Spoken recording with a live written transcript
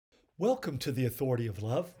Welcome to the Authority of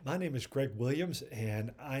Love. My name is Greg Williams, and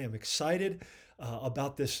I am excited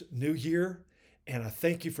about this new year. And I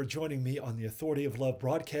thank you for joining me on the Authority of Love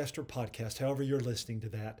broadcast or podcast, however you're listening to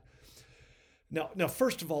that. Now,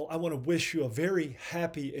 first of all, I want to wish you a very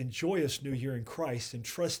happy and joyous new year in Christ, and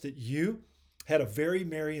trust that you had a very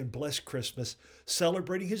merry and blessed Christmas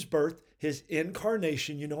celebrating His birth, His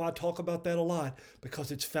incarnation. You know, I talk about that a lot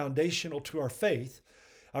because it's foundational to our faith.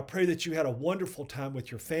 I pray that you had a wonderful time with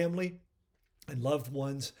your family and loved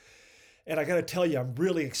ones. And I got to tell you, I'm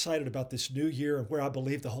really excited about this new year and where I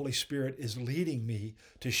believe the Holy Spirit is leading me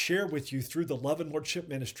to share with you through the Love and Lordship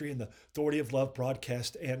Ministry and the Authority of Love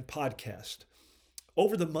broadcast and podcast.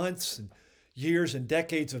 Over the months and years and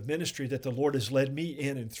decades of ministry that the Lord has led me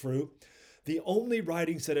in and through, the only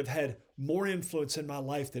writings that have had more influence in my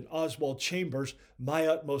life than Oswald Chambers, My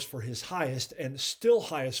Utmost for His Highest, and Still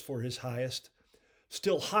Higher for His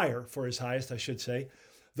Highest, I should say,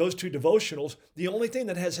 those two devotionals, the only thing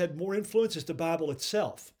that has had more influence is the Bible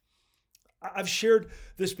itself. I've shared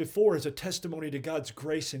this before as a testimony to God's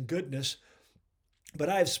grace and goodness, but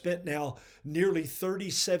I have spent now nearly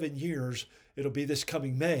 37 years, it'll be this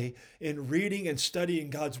coming May, in reading and studying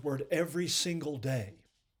God's Word every single day.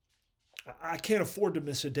 I can't afford to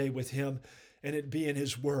miss a day with Him and it be in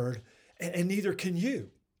His Word, and neither can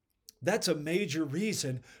you. That's a major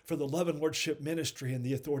reason for the Love and Lordship Ministry and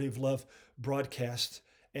the Authority of Love broadcast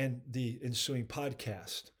and the ensuing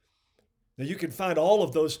podcast. Now, you can find all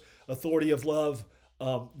of those Authority of Love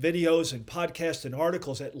videos and podcasts and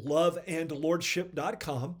articles at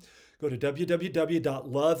loveandlordship.com. Go to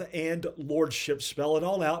www.loveandlordship, spell it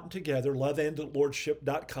all out and together,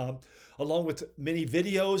 loveandlordship.com, along with many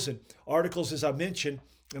videos and articles, as I mentioned.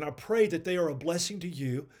 And I pray that they are a blessing to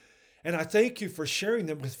you. And I thank you for sharing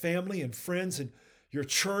them with family and friends and your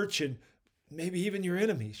church and maybe even your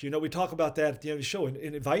enemies. You know, we talk about that at the end of the show and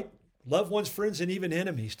invite loved ones, friends, and even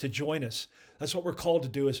enemies to join us. That's what we're called to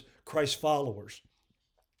do as Christ followers.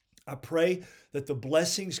 I pray that the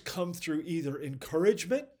blessings come through either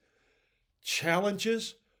encouragement,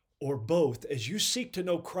 challenges, or both as you seek to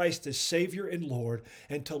know Christ as Savior and Lord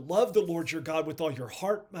and to love the Lord your God with all your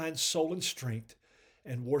heart, mind, soul, and strength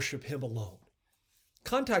and worship Him alone.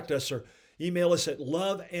 Contact us or email us at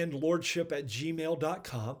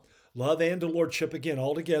loveandlordship@gmail.com. Love and Lordship, again,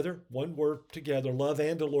 all together, one word together,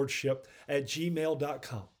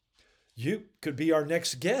 loveandlordship@gmail.com. You could be our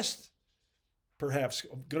next guest, perhaps.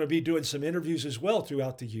 I'm going to be doing some interviews as well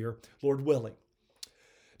throughout the year, Lord willing.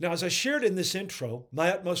 Now, as I shared in this intro,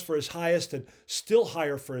 My Utmost for His Highest and Still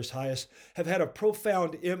Higher for His Highest have had a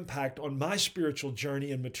profound impact on my spiritual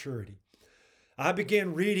journey and maturity. I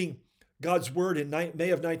began reading God's Word in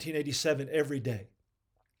May of 1987 every day.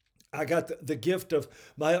 I got the gift of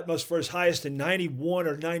My Utmost for His Highest in 91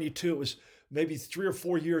 or 92. It was maybe 3 or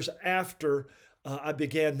 4 years after I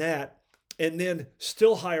began that. And then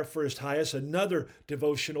Still Higher for His Highest, another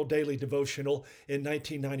daily devotional in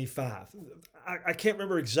 1995. I can't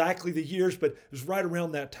remember exactly the years, but it was right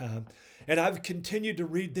around that time. And I've continued to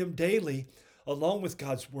read them daily along with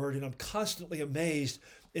God's Word, and I'm constantly amazed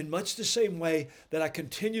in much the same way that I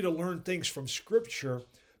continue to learn things from Scripture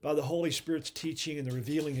by the Holy Spirit's teaching and the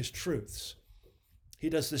revealing His truths. He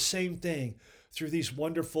does the same thing through these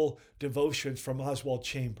wonderful devotions from Oswald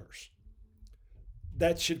Chambers.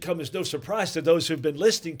 That should come as no surprise to those who've been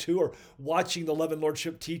listening to or watching the Love and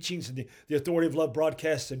Lordship teachings and the Authority of Love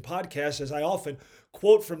broadcasts and podcasts, as I often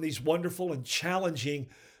quote from these wonderful and challenging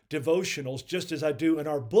devotionals, just as I do in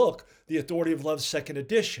our book, The Authority of Love, 2nd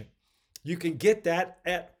edition. You can get that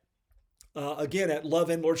at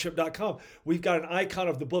loveandlordship.com. We've got an icon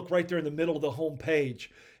of the book right there in the middle of the home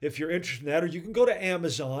page if you're interested in that. Or you can go to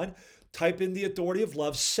Amazon, type in The Authority of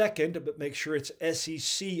Love, 2nd, but make sure it's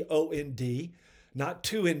SECOND, not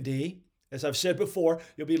 2ND. As I've said before,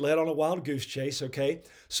 you'll be led on a wild goose chase, okay?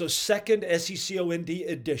 So 2nd SECOND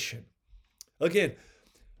edition. Again,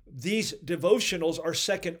 these devotionals are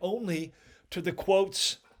second only to the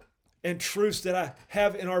quotes and truths that I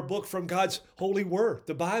have in our book from God's holy word,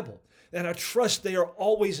 the Bible. And I trust they are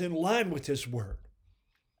always in line with His Word.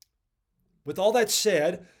 With all that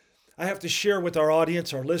said, I have to share with our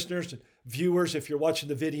audience, our listeners, and viewers, if you're watching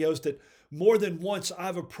the videos, that more than once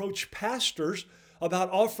I've approached pastors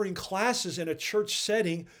about offering classes in a church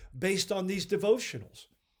setting based on these devotionals,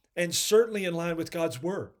 and certainly in line with God's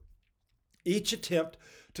Word. Each attempt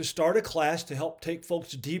to start a class to help take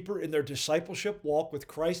folks deeper in their discipleship walk with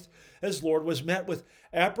Christ as Lord was met with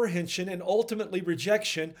apprehension and ultimately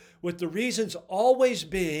rejection, with the reasons always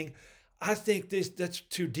being, I think that's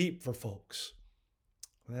too deep for folks.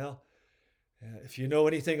 Well, If you know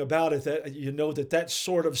anything about it, that you know that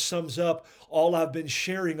sort of sums up all I've been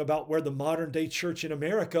sharing about where the modern day church in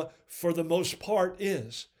America, for the most part,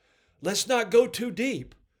 is. Let's not go too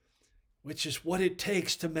deep, which is what it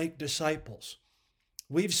takes to make disciples.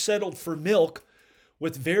 We've settled for milk,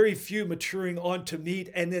 with very few maturing onto meat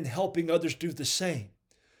and then helping others do the same.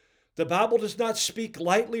 The Bible does not speak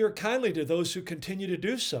lightly or kindly to those who continue to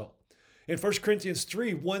do so. In 1 Corinthians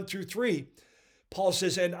 3, 1 through 3, Paul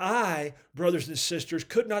says, "And I, brothers and sisters,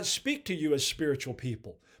 could not speak to you as spiritual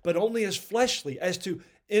people, but only as fleshly, as to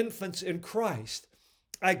infants in Christ.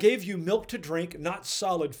 I gave you milk to drink, not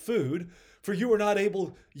solid food, for you were not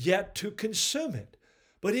able yet to consume it.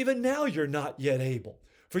 But even now you're not yet able,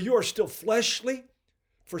 for you are still fleshly.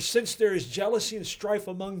 For since there is jealousy and strife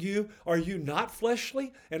among you, are you not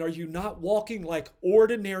fleshly? And are you not walking like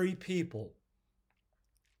ordinary people?"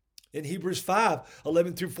 In Hebrews 5,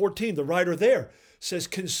 11 through 14, the writer there says,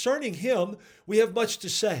 "Concerning him, we have much to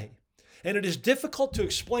say, and it is difficult to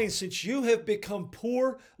explain since you have become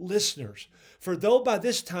poor listeners. For though by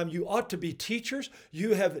this time you ought to be teachers,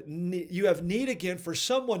 you have need again for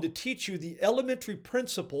someone to teach you the elementary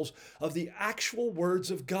principles of the actual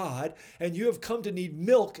words of God, and you have come to need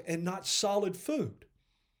milk and not solid food.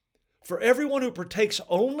 For everyone who partakes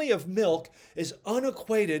only of milk is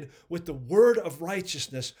unacquainted with the word of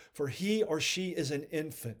righteousness, for he or she is an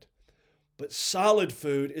infant. But solid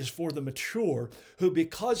food is for the mature, who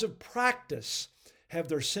because of practice have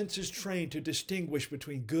their senses trained to distinguish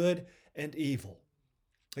between good and evil."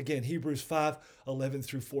 Again, Hebrews 5, 11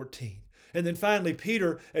 through 14. And then finally,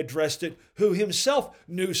 Peter addressed it, who himself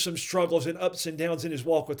knew some struggles and ups and downs in his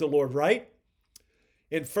walk with the Lord, right?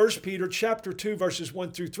 In 1 Peter chapter 2, verses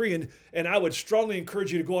 1 through 3, and I would strongly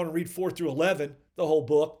encourage you to go on and read 4 through 11, the whole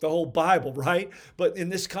book, the whole Bible, right? But in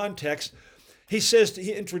this context, he says,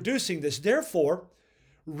 introducing this, "Therefore,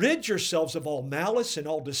 rid yourselves of all malice and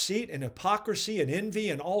all deceit and hypocrisy and envy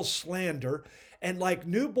and all slander, and like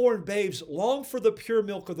newborn babes, long for the pure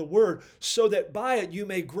milk of the word, so that by it you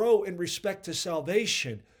may grow in respect to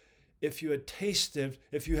salvation, if you have tasted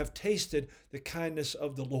the kindness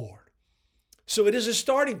of the Lord." So it is a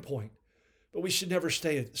starting point, but we should never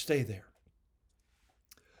stay there.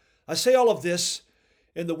 I say all of this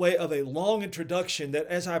in the way of a long introduction, that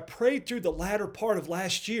as I prayed through the latter part of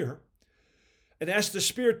last year and asked the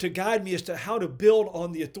Spirit to guide me as to how to build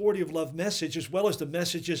on the authority of love message, as well as the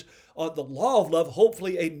messages on the law of love,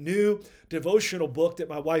 hopefully a new devotional book that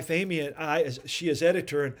my wife Amy and I, as she is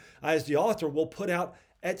editor and I as the author, will put out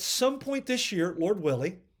at some point this year, Lord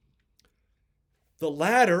willing. The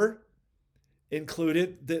latter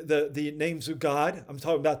included the names of God. I'm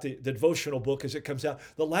talking about the devotional book as it comes out.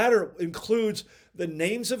 The latter includes the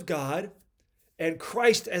names of God and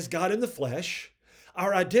Christ as God in the flesh,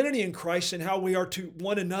 our identity in Christ, and how we are to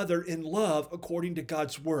one another in love according to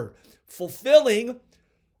God's word, fulfilling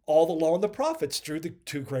all the law and the prophets through the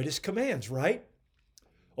two greatest commands, right?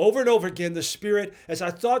 Over and over again, the Spirit, as I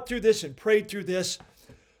thought through this and prayed through this,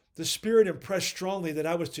 the Spirit impressed strongly that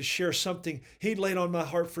I was to share something He'd laid on my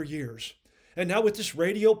heart for years. And now with this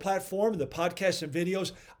radio platform and the podcasts and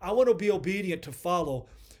videos, I want to be obedient to follow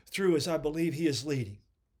through as I believe He is leading.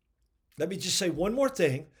 Let me just say one more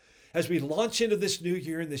thing as we launch into this new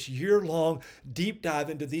year and this year-long deep dive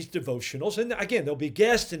into these devotionals. And again, there'll be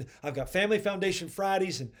guests, and I've got Family Foundation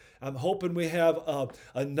Fridays, and I'm hoping we have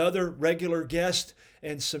another regular guest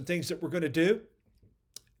and some things that we're going to do.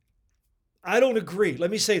 I don't agree.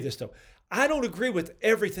 Let me say this, though. I don't agree with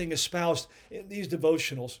everything espoused in these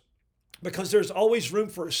devotionals, because there's always room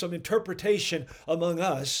for some interpretation among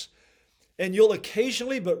us, and you'll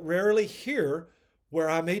occasionally but rarely hear where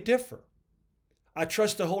I may differ. I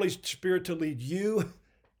trust the Holy Spirit to lead you,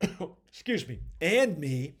 and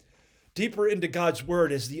me deeper into God's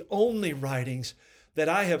Word as the only writings that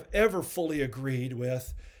I have ever fully agreed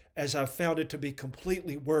with, as I've found it to be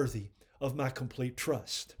completely worthy of my complete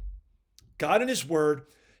trust. God and His Word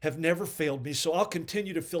have never failed me, so I'll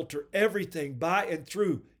continue to filter everything by and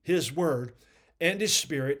through His Word and His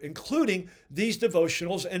Spirit, including these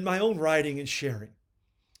devotionals and my own writing and sharing.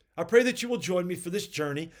 I pray that you will join me for this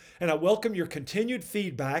journey, and I welcome your continued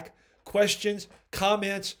feedback, questions,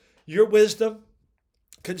 comments, your wisdom,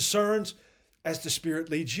 concerns as the Spirit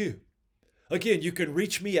leads you. Again, you can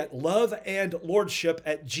reach me at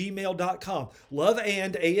loveandlordship@gmail.com. Love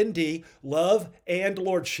and, A-N-D, love and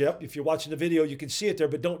lordship. If you're watching the video, you can see it there,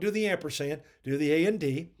 but don't do the ampersand, do the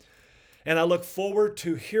A-N-D. And I look forward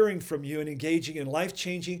to hearing from you and engaging in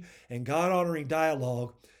life-changing and God-honoring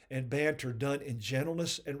dialogue and banter done in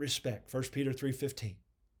gentleness and respect. 1 Peter 3:15.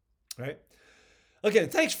 Right? Again,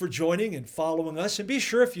 thanks for joining and following us. And be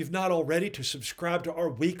sure, if you've not already, to subscribe to our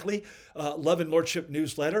weekly Love and Lordship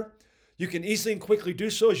newsletter. You can easily and quickly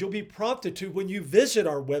do so, as you'll be prompted to when you visit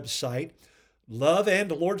our website,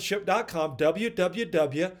 loveandlordship.com,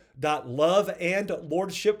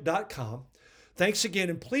 www.loveandlordship.com. Thanks again,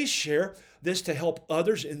 and please share this to help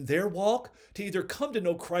others in their walk to either come to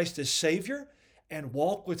know Christ as Savior and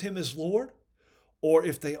walk with Him as Lord, or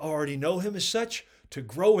if they already know Him as such, to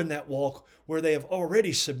grow in that walk where they have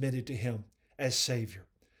already submitted to Him as Savior.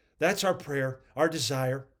 That's our prayer, our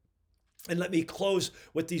desire. And let me close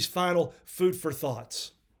with these final food for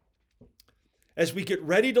thoughts. As we get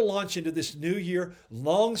ready to launch into this new year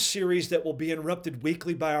long series that will be interrupted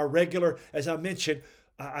weekly by our regular, as I mentioned,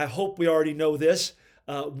 I hope we already know this,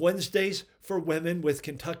 Wednesdays for Women with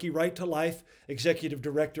Kentucky Right to Life Executive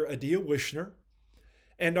Director Adia Wishner,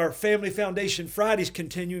 and our Family Foundation Fridays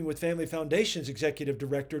continuing with Family Foundation's Executive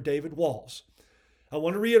Director David Walls. I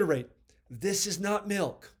want to reiterate, this is not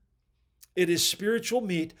milk. It is spiritual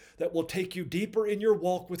meat that will take you deeper in your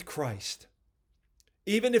walk with Christ.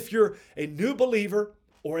 Even if you're a new believer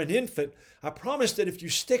or an infant, I promise that if you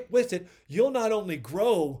stick with it, you'll not only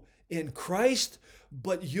grow in Christ,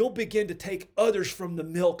 but you'll begin to take others from the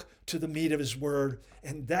milk to the meat of His Word.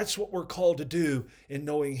 And that's what we're called to do in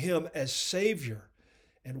knowing Him as Savior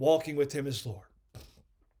and walking with Him as Lord.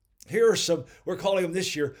 Here are some, we're calling them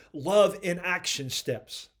this year, love in action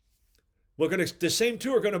steps. The same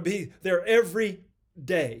two are going to be there every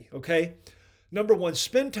day, okay? Number one,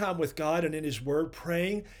 spend time with God and in His Word,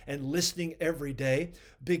 praying and listening every day.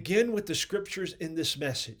 Begin with the scriptures in this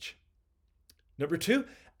message. Number two,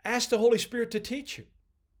 ask the Holy Spirit to teach you.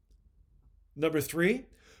 Number three,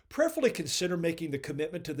 prayerfully consider making the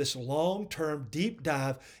commitment to this long-term deep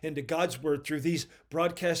dive into God's Word through these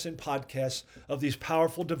broadcasts and podcasts of these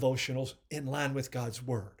powerful devotionals in line with God's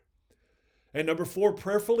Word. And number four,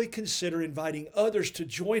 prayerfully consider inviting others to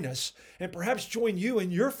join us and perhaps join you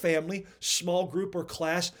in your family, small group, or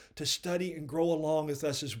class to study and grow along with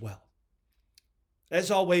us as well.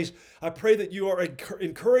 As always, I pray that you are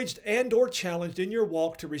encouraged and or challenged in your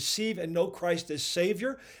walk to receive and know Christ as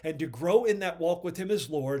Savior and to grow in that walk with Him as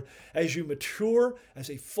Lord as you mature as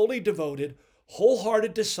a fully devoted,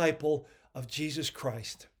 wholehearted disciple of Jesus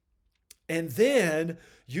Christ. And then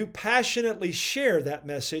you passionately share that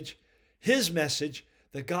message, His message,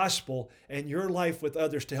 the gospel, and your life with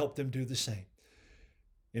others to help them do the same.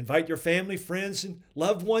 Invite your family, friends, and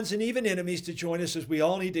loved ones, and even enemies to join us, as we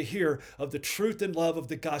all need to hear of the truth and love of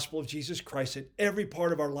the gospel of Jesus Christ in every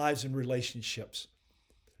part of our lives and relationships.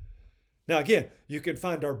 Now, again, you can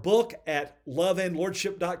find our book at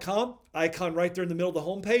loveandlordship.com, icon right there in the middle of the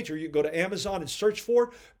homepage, or you can go to Amazon and search for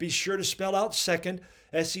it. Be sure to spell out second,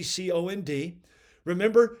 S-E-C-O-N-D.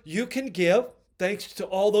 Remember, you can give. Thanks to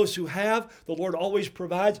all those who have. The Lord always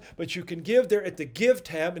provides, but you can give there at the Give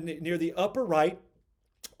tab near the upper right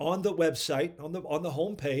on the website, on the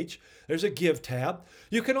home page. There's a Give tab.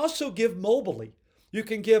 You can also give mobilely. You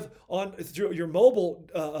can give through your mobile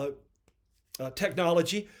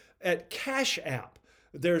technology at Cash App.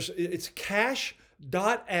 It's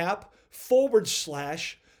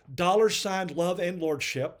cash.app/$Love and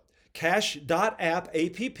Lordship.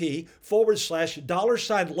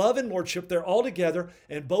 cash.app/$Love and Lordship. They're all together,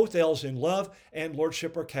 and both L's in love and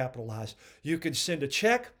lordship are capitalized. You can send a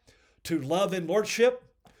check to Love and Lordship,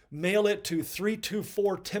 mail it to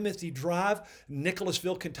 324 Timothy Drive,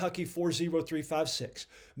 Nicholasville, Kentucky 40356.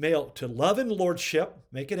 Mail to Love and Lordship,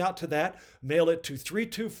 make it out to that. Mail it to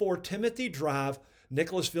 324 Timothy Drive,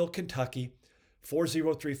 Nicholasville, Kentucky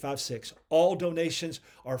 40356. All donations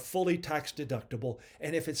are fully tax deductible.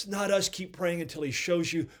 And if it's not us, keep praying until He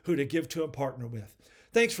shows you who to give to and partner with.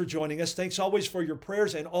 Thanks for joining us. Thanks always for your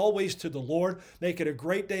prayers, and always to the Lord. Make it a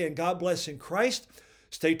great day, and God bless in Christ.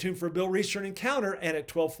 Stay tuned for Bill Reeser Encounter, and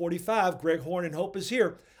at 1245, Greg Horn and Hope is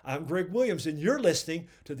here. I'm Greg Williams, and you're listening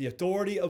to the Authority of